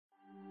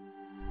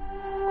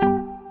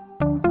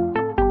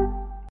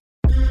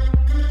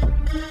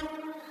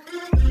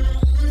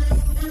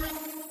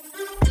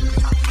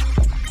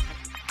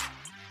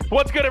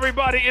What's good,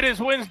 everybody? It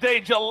is Wednesday,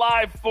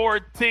 July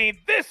 14th.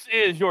 This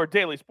is your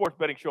daily sports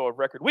betting show of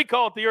record. We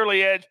call it the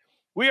Early Edge.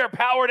 We are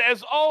powered,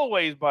 as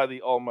always, by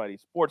the almighty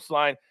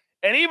Sportsline.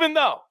 And even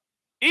though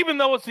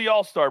it's the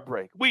All-Star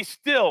break, we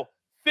still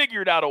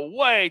figured out a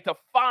way to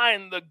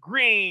find the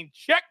green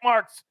check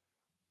marks.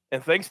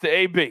 And thanks to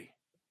AB,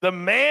 the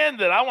man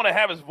that I want to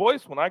have his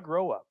voice when I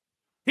grow up.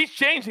 He's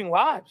changing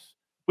lives.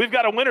 We've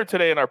got a winner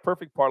today in our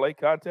perfect parlay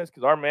contest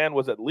because our man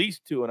was at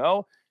least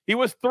 2-0. He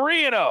was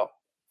 3-0.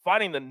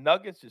 Finding the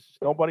nuggets is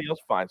nobody else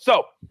finds.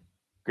 So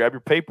grab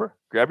your paper,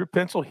 grab your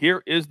pencil.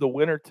 Here is the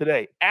winner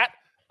today at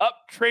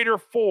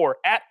UpTrader4.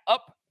 At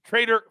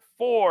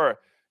UpTrader4.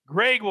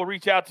 Greg will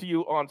reach out to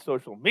you on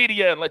social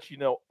media and let you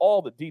know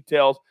all the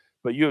details,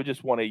 but you have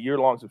just won a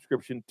year-long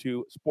subscription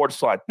to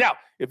Sportsline. Now,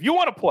 if you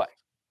want to play,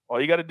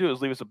 all you got to do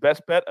is leave us a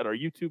best bet at our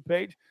YouTube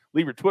page,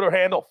 leave your Twitter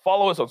handle,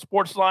 follow us on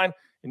Sportsline,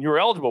 and you're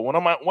eligible. One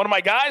of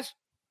my guys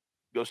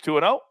goes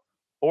 2-0,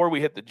 or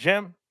we hit the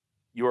gym.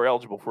 You are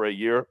eligible for a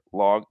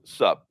year-long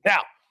sub. Now,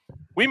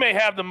 we may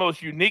have the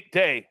most unique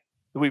day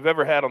that we've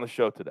ever had on the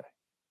show today.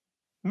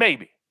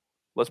 Maybe.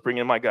 Let's bring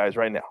in my guys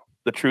right now,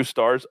 the true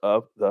stars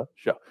of the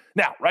show.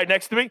 Now, right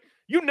next to me,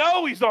 you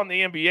know he's on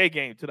the NBA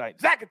game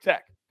tonight. Zach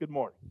Attack, good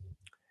morning.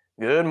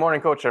 Good morning,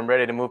 Coach. I'm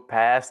ready to move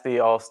past the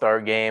All-Star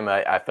game.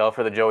 I fell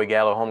for the Joey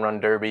Gallo home run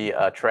derby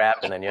trap,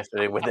 and then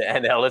yesterday with the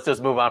NL. Let's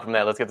just move on from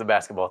that. Let's get to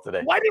basketball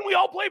today. Why didn't we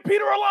all play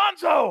Peter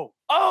Alonso?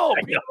 Oh,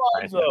 Peter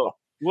Alonso.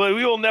 Well,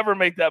 we will never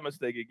make that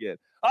mistake again.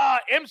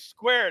 M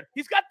squared.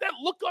 He's got that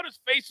look on his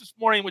face this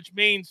morning, which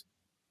means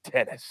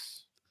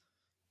tennis.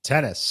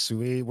 Tennis.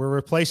 We're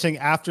replacing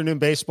afternoon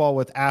baseball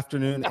with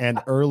afternoon and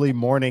early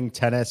morning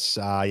tennis.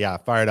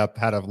 Fired up.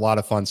 Had a lot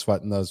of fun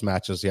sweating those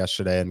matches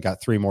yesterday and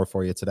got 3 more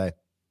for you today.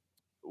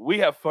 We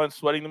have fun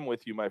sweating them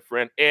with you, my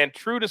friend. And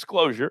true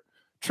disclosure,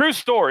 true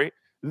story,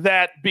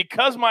 that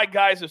because my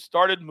guys have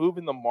started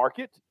moving the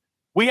market,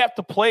 we have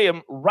to play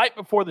them right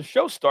before the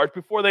show starts,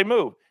 before they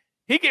move.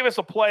 He gave us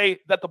a play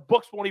that the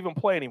books won't even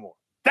play anymore.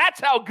 That's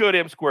how good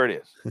M squared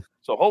is.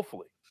 So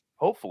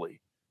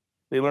hopefully,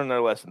 they learn their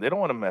lesson. They don't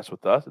want to mess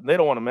with us, and they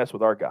don't want to mess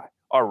with our guy,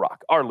 our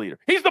rock, our leader.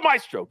 He's the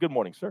maestro. Good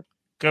morning, sir.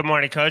 Good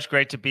morning, Coach.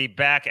 Great to be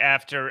back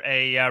after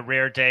a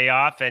rare day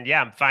off. And,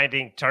 I'm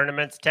finding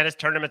tennis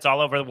tournaments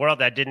all over the world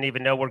that I didn't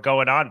even know were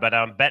going on, but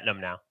I'm betting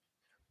them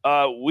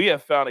now. We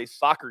have found a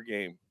soccer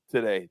game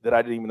today that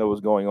I didn't even know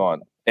was going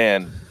on,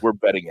 and we're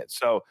betting it.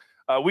 So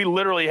we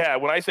literally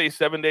have, when I say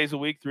 7 days a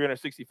week,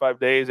 365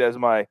 days, as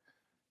my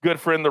good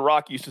friend The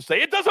Rock used to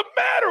say, it doesn't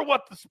matter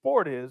what the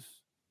sport is.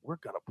 We're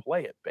going to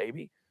play it,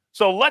 baby.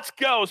 So let's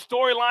go.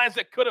 Storylines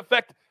that could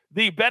affect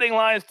the betting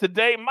lines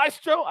today.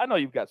 Maestro, I know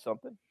you've got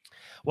something.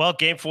 Well,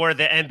 Game 4 of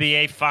the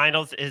NBA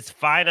Finals is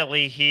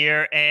finally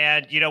here.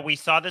 And, we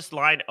saw this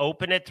line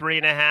open at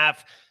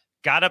 3.5.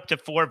 Got up to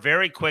 4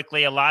 very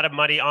quickly. A lot of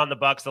money on the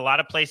Bucks. A lot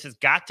of places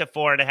got to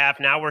 4.5.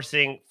 Now we're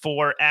seeing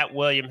 4 at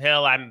William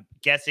Hill. I'm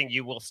guessing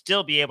you will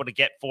still be able to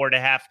get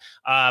 4.5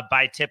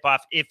 by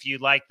tip-off if you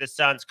like the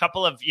Suns.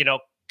 Couple of,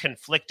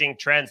 conflicting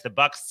trends. The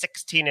Bucks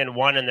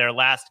 16-1 in their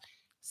last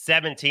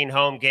 17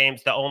 home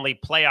games. The only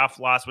playoff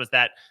loss was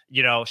that,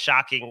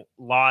 shocking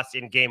loss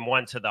in Game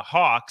 1 to the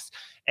Hawks.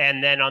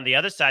 And then on the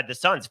other side, the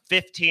Suns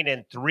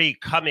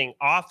 15-3 coming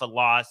off a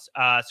loss.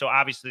 So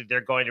obviously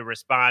they're going to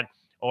respond.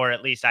 Or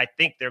at least I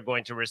think they're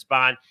going to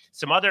respond.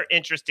 Some other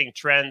interesting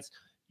trends,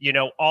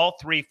 all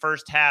 3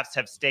 first halves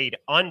have stayed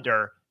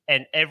under,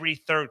 and every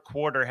third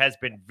quarter has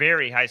been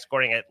very high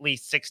scoring, at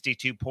least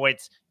 62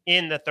 points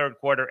in the third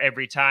quarter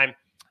every time.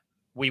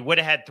 We would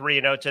have had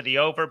 3-0 to the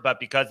over, but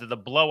because of the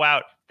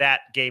blowout, that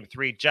Game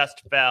 3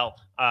 just fell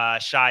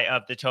shy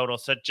of the total.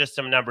 So just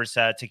some numbers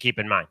to keep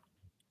in mind.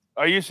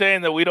 Are you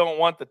saying that we don't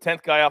want the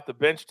 10th guy off the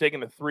bench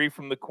taking a 3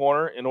 from the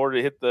corner in order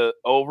to hit the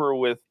over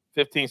with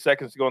 15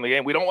 seconds to go in the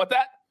game? We don't want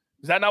that?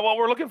 Is that not what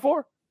we're looking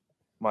for?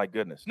 My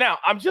goodness. Now,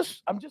 I'm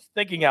just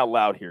thinking out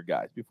loud here,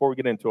 guys, before we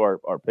get into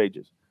our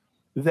pages,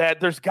 that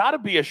there's got to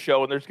be a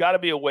show and there's got to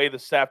be a way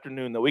this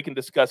afternoon that we can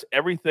discuss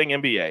everything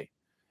NBA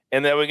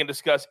and that we can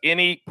discuss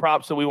any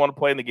props that we want to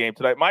play in the game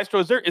tonight.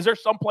 Maestro, is there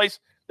some place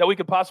that we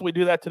could possibly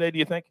do that today, do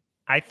you think?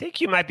 I think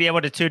you might be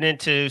able to tune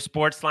into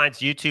Sportsline's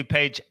YouTube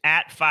page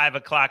at 5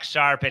 o'clock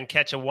sharp and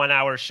catch a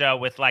 1-hour show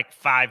with like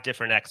 5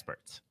 different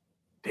experts.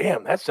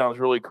 Damn, that sounds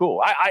really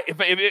cool. If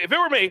it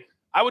were me,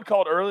 I would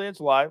call it Early Edge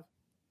Live,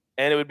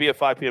 and it would be at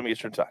 5 p.m.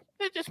 Eastern time.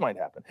 It just might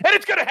happen. And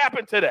it's going to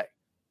happen today.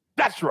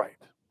 That's right.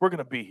 We're going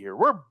to be here.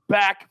 We're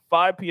back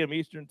 5 p.m.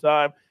 Eastern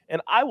time,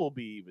 and I will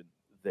be even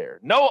there.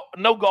 No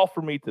golf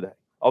for me today,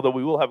 although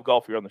we will have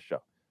golf here on the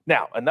show.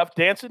 Now, enough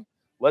dancing.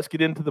 Let's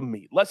get into the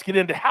meat. Let's get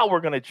into how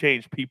we're going to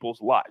change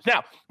people's lives.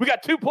 Now, we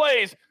got 2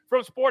 plays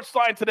from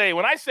Sportsline today.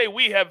 When I say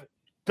we have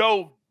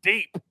dove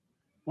deep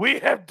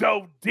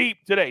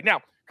today.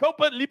 Now,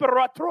 Copa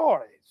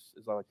Libertadores,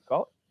 as I like to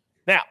call it.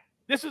 Now,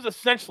 this is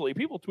essentially,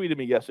 people tweeted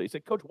me yesterday. He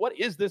said, Coach, what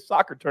is this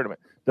soccer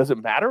tournament? Does it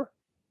matter?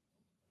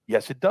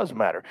 Yes, it does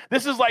matter.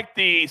 This is like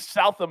the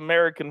South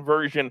American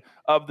version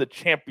of the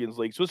Champions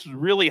League. So this is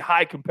really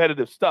high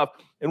competitive stuff,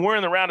 and we're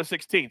in the round of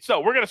 16. So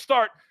we're going to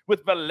start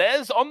with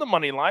Velez on the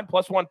money line,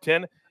 plus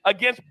 110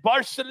 against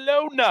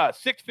Barcelona.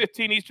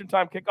 6:15 Eastern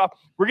Time kickoff.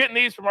 We're getting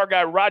these from our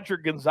guy Roger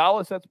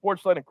Gonzalez at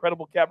Sportsline,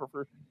 incredible capper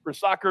for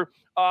soccer.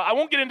 I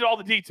won't get into all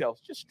the details.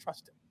 Just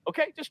trust him,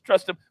 okay? Just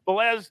trust him.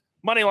 Velez,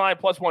 money line,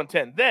 plus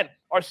 110. Then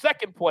our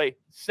second play,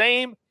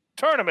 same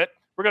tournament.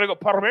 We're going to go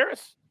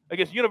Palmeiras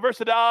against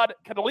Universidad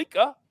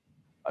Católica.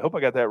 I hope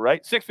I got that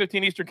right.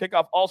 6:15 Eastern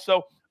kickoff.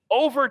 Also,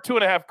 over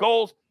 2.5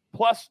 goals,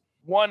 plus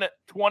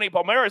 120.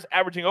 Palmeiras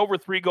averaging over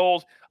 3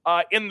 goals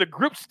in the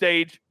group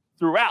stage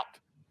throughout.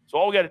 So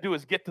all we got to do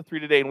is get to 3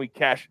 today, and we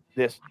cash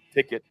this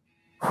ticket.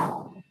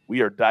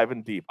 We are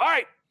diving deep. All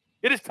right,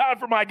 it is time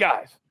for my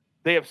guys.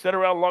 They have sat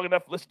around long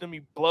enough, listen to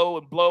me blow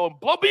and blow and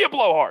blow. Be a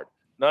blowhard.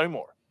 Not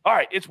anymore. All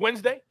right, it's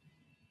Wednesday.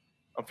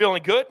 I'm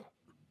feeling good.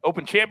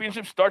 Open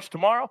Championship starts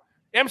tomorrow.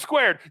 M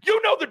squared.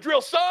 You know the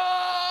drill, son.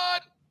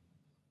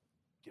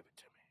 Give it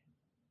to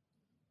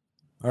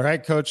me. All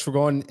right, Coach, we're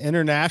going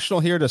international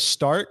here to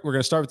start. We're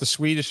going to start with the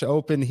Swedish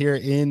Open here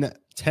in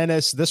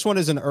tennis. This one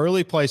is an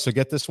early play, so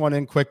get this one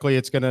in quickly.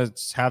 It's going to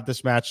have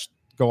this match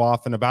go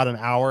off in about an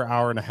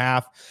hour and a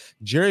half.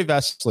 Jerry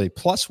Vesely,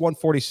 plus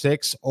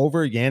 146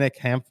 over Yannick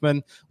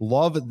Hanfmann.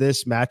 Love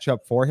this matchup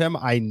for him.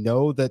 I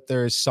know that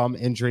there is some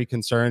injury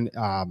concern.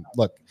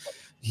 Look,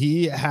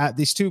 he had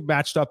these two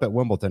matched up at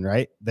Wimbledon,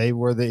 right? They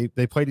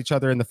played each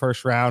other in the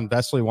first round.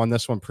 Vesely won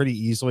this one pretty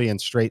easily in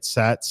straight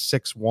sets,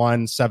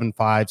 6-1, 7-5,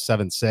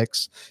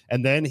 7-6.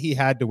 And then he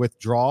had to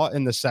withdraw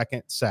in the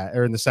second set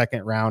or in the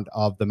second round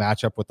of the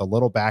matchup with a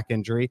little back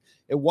injury.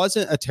 It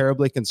wasn't a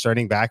terribly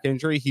concerning back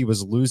injury. He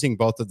was losing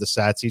both of the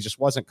sets. He just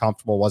wasn't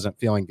comfortable, wasn't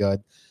feeling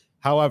good.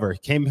 However, he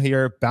came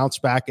here,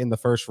 bounced back in the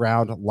first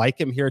round. Like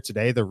him here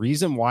today, the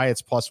reason why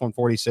it's plus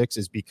 146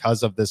 is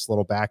because of this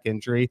little back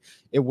injury.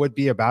 It would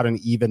be about an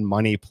even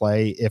money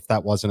play if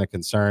that wasn't a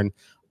concern.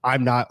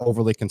 I'm not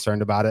overly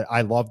concerned about it.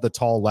 I love the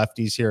tall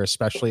lefties here,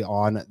 especially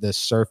on this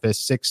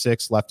surface.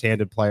 6'6",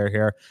 left-handed player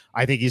here.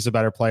 I think he's a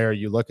better player.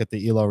 You look at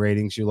the ELO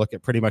ratings, you look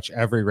at pretty much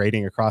every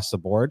rating across the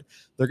board.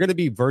 They're going to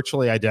be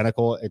virtually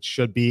identical. It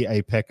should be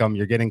a pick 'em.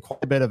 You're getting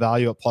quite a bit of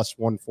value at plus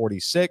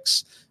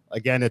 146.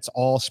 Again, it's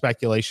all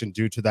speculation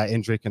due to that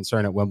injury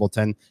concern at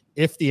Wimbledon.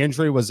 If the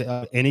injury was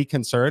any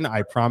concern,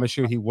 I promise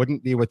you he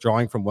wouldn't be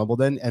withdrawing from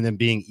Wimbledon and then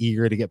being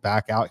eager to get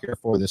back out here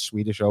for the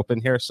Swedish Open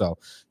here. So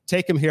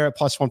take him here at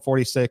plus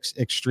 146,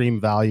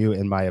 extreme value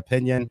in my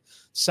opinion.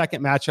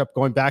 Second matchup,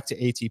 going back to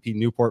ATP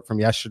Newport from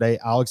yesterday,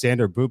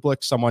 Alexander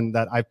Bublik, someone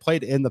that I've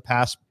played in the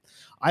past.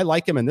 I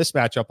like him in this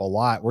matchup a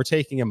lot. We're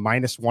taking him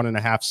minus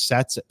 1.5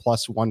 sets at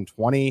plus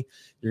 120.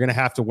 You're going to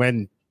have to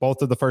win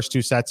both of the first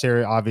two sets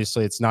here.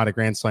 Obviously, it's not a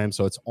Grand Slam,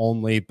 so it's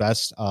only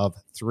best of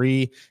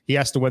 3. He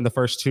has to win the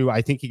first two.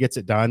 I think he gets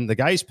it done. The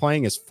guy he's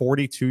playing is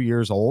 42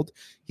 years old.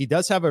 He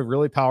does have a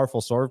really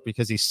powerful serve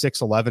because he's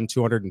 6'11",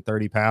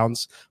 230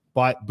 pounds.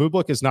 But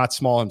Bublik is not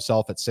small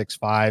himself at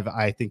 6'5".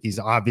 I think he's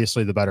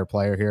obviously the better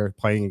player here,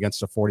 playing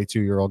against a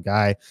 42-year-old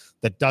guy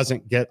that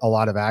doesn't get a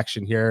lot of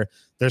action here.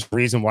 There's a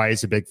reason why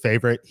he's a big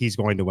favorite. He's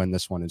going to win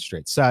this one in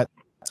straight set.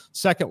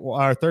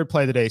 Our third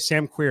play of the day,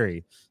 Sam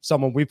Querrey,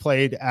 someone we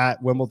played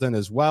at Wimbledon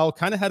as well.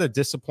 Kind of had a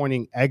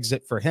disappointing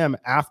exit for him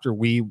after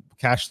we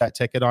cashed that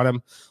ticket on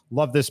him.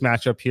 Love this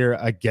matchup here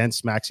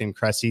against Maxime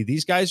Cressy.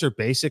 These guys are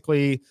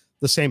basically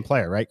the same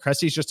player, right?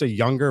 Cressy's just a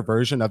younger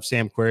version of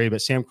Sam Querrey,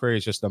 but Sam Querrey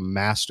is just a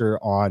master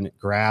on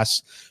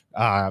grass.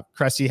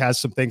 Cressy has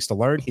some things to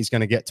learn. He's going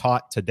to get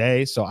taught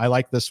today. So I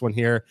like this one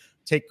here.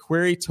 Take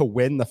Querrey to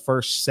win the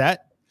first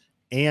set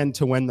and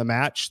to win the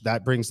match.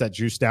 That brings that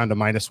juice down to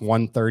minus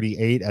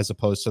 138 as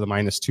opposed to the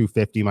minus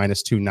 250,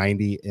 minus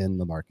 290 in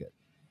the market.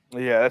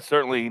 Yeah, that's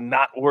certainly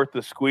not worth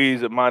the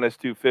squeeze at minus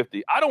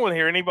 250. I don't want to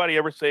hear anybody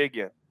ever say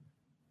again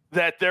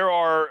that there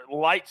are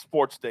light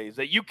sports days,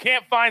 that you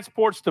can't find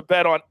sports to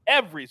bet on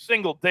every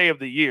single day of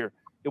the year.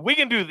 If we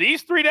can do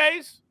these 3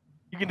 days,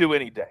 you can do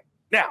any day.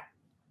 Now,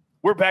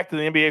 we're back to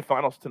the NBA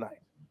Finals tonight,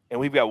 and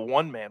we've got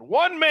one man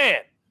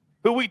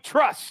who we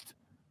trust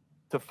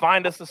to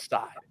find us a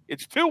side.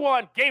 It's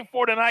 2-1, game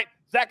 4 tonight.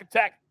 Zach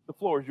Attack, the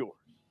floor is yours.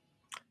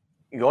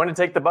 You're going to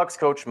take the Bucks,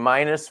 Coach,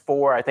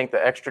 -4. I think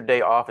the extra day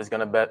off is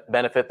going to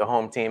benefit the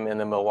home team in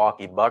the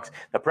Milwaukee Bucks.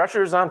 The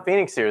pressure is on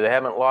Phoenix here. They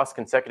haven't lost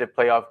consecutive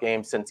playoff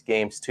games since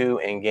games 2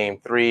 and game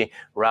 3,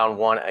 round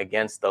 1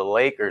 against the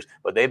Lakers.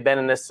 But they've been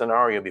in this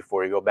scenario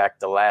before. You go back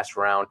to last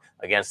round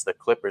against the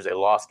Clippers. They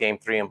lost game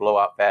 3 in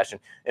blowout fashion.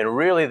 And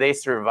really, they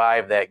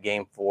survived that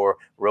game 4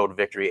 road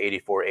victory,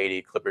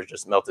 84-80. Clippers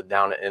just melted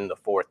down in the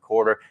fourth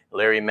quarter.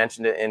 Larry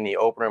mentioned it in the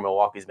opener.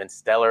 Milwaukee's been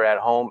stellar at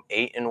home,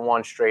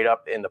 8-1 straight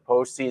up in the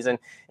postseason.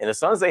 And the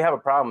Suns, they have a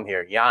problem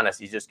here. Giannis,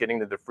 he's just getting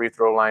to the free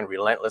throw line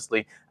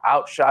relentlessly.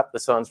 Outshot the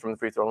Suns from the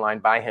free throw line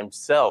by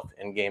himself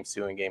in games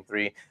 2 and game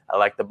 3. I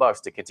like the Bucks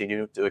to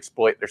continue to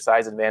exploit their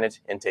size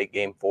advantage and take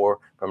game 4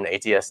 from an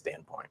ATS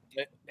standpoint.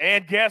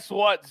 And guess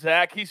what,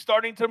 Zach? He's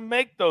starting to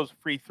make those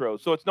free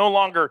throws. So it's no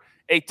longer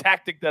a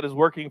tactic that is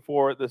working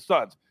for the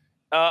Suns.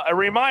 A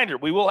reminder,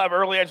 we will have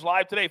Early Edge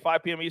live today,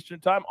 5 p.m.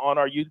 Eastern time on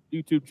our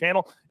YouTube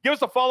channel. Give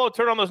us a follow,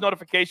 turn on those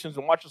notifications,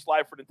 and watch us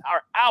live for an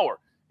entire hour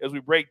as we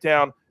break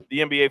down the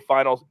NBA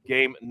Finals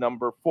game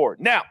number 4.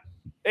 Now,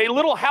 A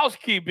little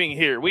housekeeping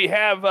here. We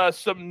have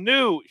some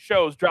new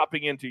shows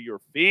dropping into your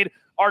feed.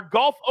 Our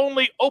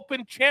golf-only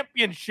Open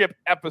Championship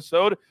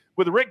episode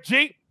with Rick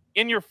G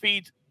in your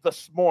feeds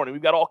this morning.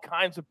 We've got all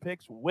kinds of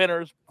picks,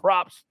 winners,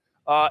 props,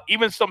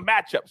 even some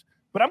matchups.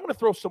 But I'm going to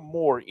throw some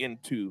more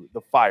into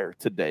the fire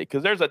today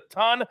because there's a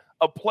ton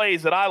of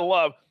plays that I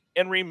love.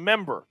 And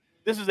remember,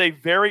 this is a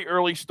very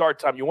early start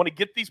time. You want to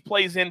get these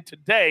plays in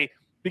today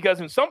because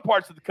in some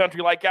parts of the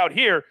country, like out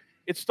here,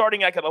 it's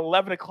starting like at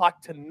 11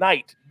 o'clock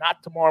tonight,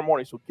 not tomorrow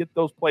morning. So get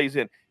those plays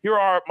in. Here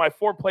are my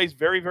 4 plays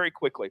very, very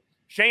quickly.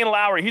 Shane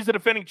Lowry, he's the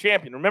defending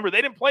champion. Remember,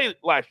 they didn't play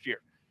last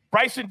year.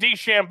 Bryson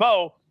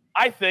DeChambeau,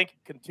 I think,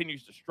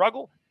 continues to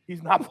struggle.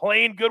 He's not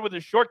playing good with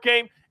his short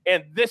game,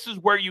 and this is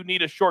where you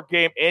need a short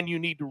game, and you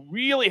need to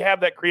really have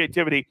that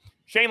creativity.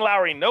 Shane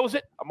Lowry knows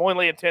it. I'm only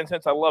laying 10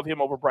 cents. I love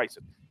him over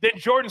Bryson. Then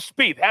Jordan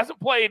Spieth hasn't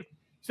played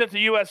since the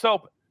U.S.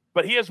 Open,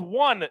 but he has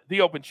won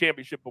the Open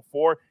Championship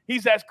before.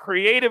 He's as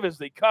creative as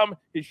they come.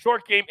 His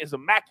short game is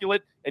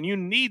immaculate, and you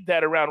need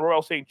that around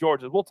Royal St.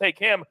 George's. We'll take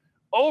him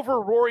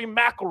over Rory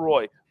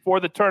McIlroy for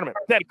the tournament.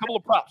 Then a couple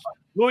of props.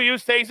 Louis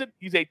Oosthuizen,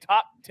 he's a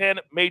top 10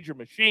 major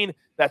machine.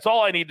 That's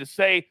all I need to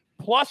say.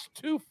 Plus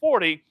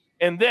 240.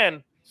 And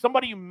then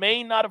somebody you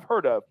may not have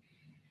heard of,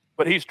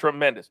 but he's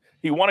tremendous.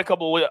 He won a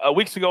couple of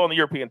weeks ago on the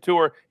European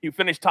Tour. He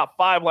finished top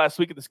 5 last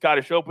week at the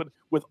Scottish Open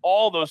with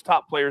all those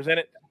top players in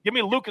it. Give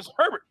me Lucas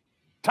Herbert,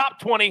 top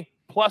 20,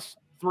 plus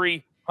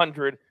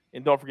 300.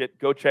 And don't forget,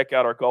 go check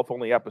out our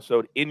golf-only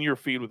episode in your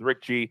feed with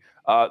Rick G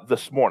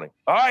this morning.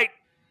 All right.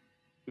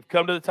 We've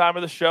come to the time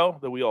of the show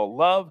that we all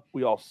love.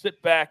 We all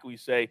sit back. We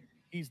say,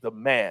 he's the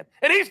man.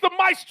 And he's the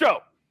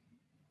maestro.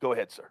 Go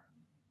ahead, sir.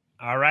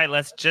 All right,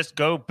 let's just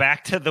go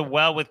back to the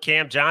well with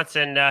Cam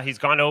Johnson. He's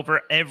gone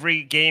over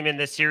every game in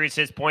this series.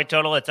 His point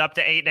total, it's up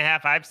to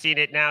 8.5. I've seen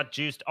it now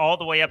juiced all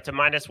the way up to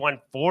minus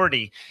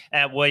 140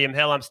 at William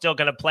Hill. I'm still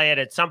going to play it.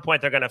 At some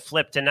point, they're going to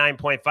flip to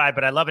 9.5,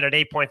 but I love it at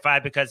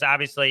 8.5 because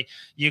obviously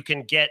you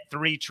can get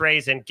 3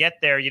 trays and get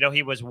there. You know,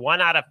 he was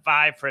 1 out of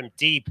 5 from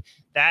deep.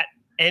 That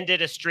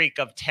ended a streak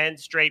of 10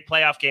 straight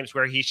playoff games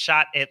where he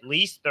shot at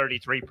least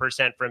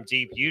 33% from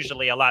deep,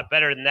 usually a lot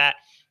better than that.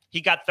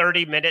 He got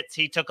 30 minutes.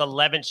 He took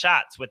 11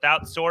 shots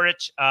without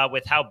Sorich,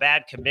 with how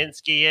bad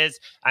Kaminsky is.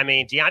 I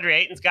mean, DeAndre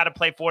Ayton's got to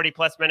play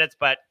 40-plus minutes,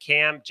 but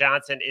Cam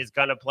Johnson is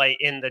going to play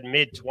in the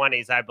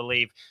mid-20s, I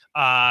believe.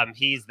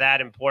 He's that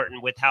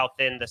important with how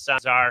thin the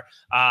Suns are.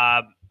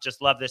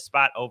 Just love this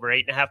spot over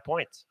 8.5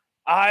 points.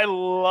 I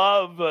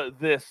love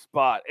this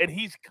spot, and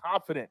he's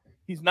confident.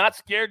 He's not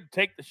scared to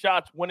take the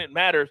shots when it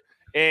matters,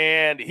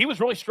 and he was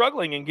really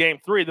struggling in Game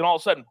 3. Then all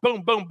of a sudden,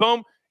 boom, boom,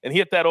 boom, and he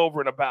hit that over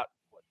in about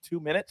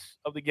 2 minutes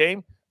of the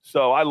game.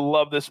 So I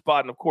love this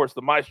spot. And of course,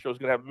 the Maestro is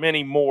going to have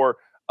many more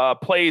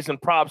plays and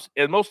props,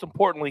 and most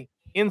importantly,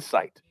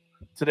 insight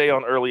today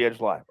on Early Edge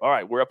Live. All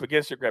right, we're up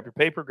against it. Grab your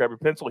paper, grab your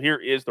pencil. Here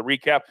is the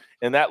recap,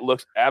 and that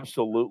looks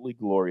absolutely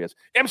glorious.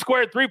 M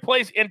Squared 3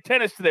 plays in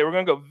tennis today. We're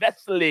going to go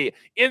Vesely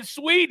in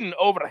Sweden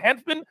over to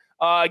Hensman.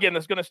 Again,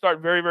 that's going to start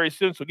very, very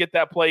soon, so get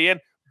that play in.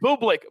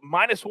 Bublik,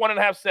 minus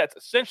 1.5 sets.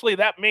 Essentially,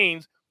 that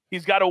means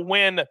he's got to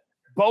win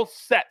both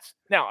sets.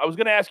 Now, I was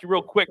going to ask you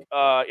real quick,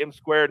 M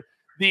Squared.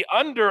 The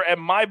under at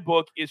my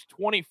book is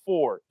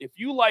 24. If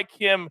you like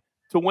him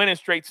to win in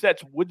straight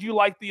sets, would you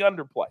like the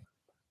underplay?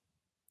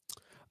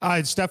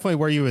 It's definitely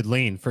where you would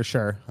lean for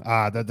sure.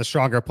 The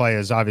stronger play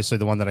is obviously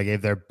the one that I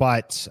gave there,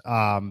 but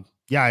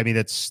yeah, I mean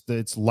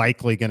it's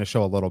likely going to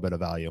show a little bit of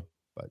value.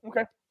 But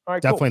okay, all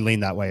right, definitely cool. lean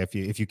that way.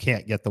 If you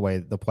can't get the way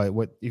the play,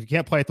 if you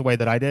can't play it the way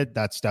that I did,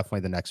 that's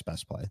definitely the next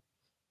best play.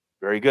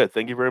 Very good.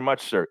 Thank you very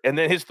much, sir. And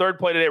then his third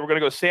play today, we're going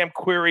to go Sam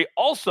Querrey,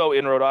 also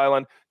in Rhode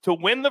Island, to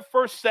win the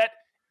first set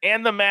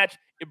and the match.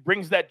 It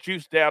brings that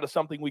juice down to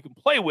something we can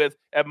play with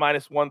at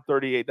minus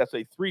 138. That's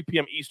a 3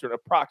 p.m. Eastern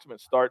approximate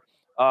start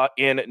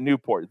in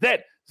Newport. Then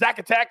Zach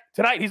Attack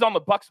tonight. He's on the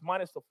Bucks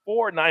minus the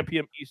 4, 9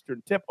 p.m.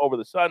 Eastern tip over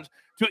the Suns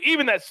to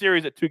even that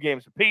series at 2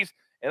 games apiece.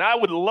 And I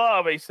would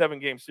love a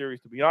 7-game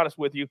series, to be honest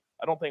with you.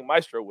 I don't think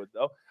Maestro would,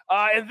 though.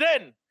 And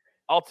then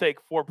I'll take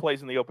 4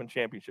 plays in the Open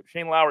Championship.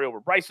 Shane Lowry over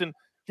Bryson.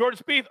 Jordan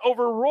Spieth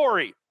over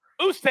Rory.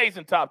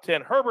 Oosthuizen top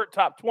 10. Herbert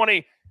top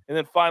 20. And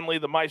then finally,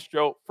 the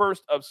Maestro,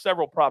 first of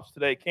several props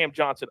today, Cam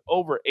Johnson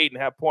over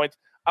 8.5 points.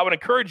 I would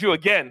encourage you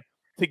again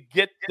to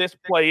get this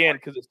play in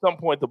because at some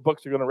point the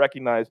books are going to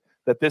recognize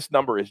that this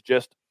number is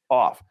just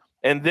off.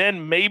 And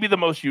then maybe the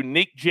most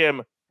unique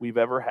gem we've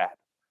ever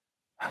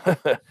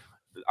had.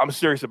 I'm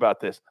serious about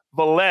this.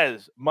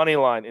 Velez, money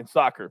line in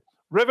soccer.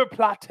 River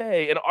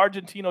Plate and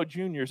Argentino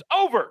Juniors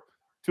over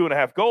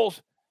 2.5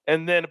 goals.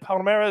 And then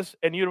Palmeiras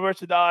and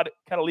Universidad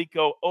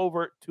Catolico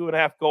over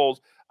 2.5 goals.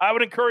 I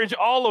would encourage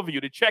all of you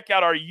to check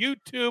out our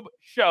YouTube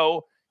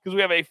show because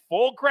we have a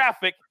full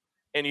graphic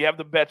and you have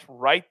the bets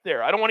right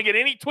there. I don't want to get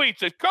any tweets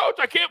that says, Coach,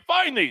 I can't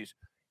find these.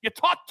 You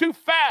talk too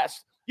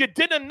fast. You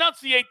didn't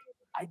enunciate.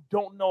 I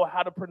don't know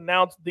how to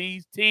pronounce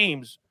these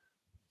teams.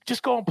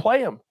 Just go and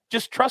play them.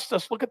 Just trust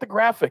us. Look at the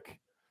graphic.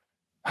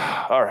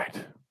 All right.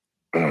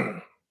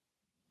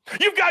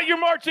 You've got your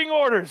marching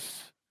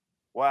orders.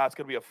 Wow, it's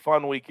going to be a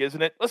fun week,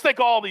 isn't it? Let's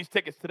take all these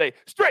tickets today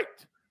straight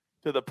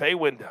to the pay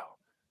window.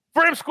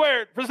 For M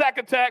Squared, for Zach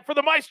Attack, for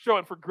the Maestro,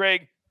 and for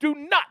Greg, do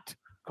not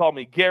call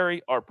me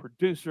Gary, our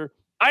producer.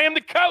 I am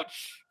the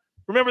coach.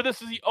 Remember,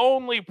 this is the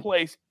only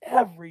place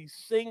every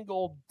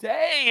single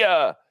day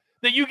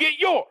that you get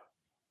your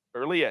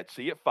early edge.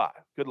 See you at 5.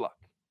 Good luck.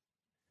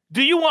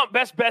 Do you want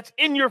best bets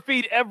in your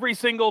feed every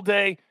single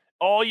day?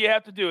 All you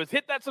have to do is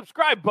hit that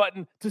subscribe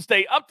button to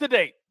stay up to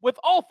date with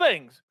all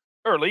things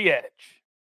early edge.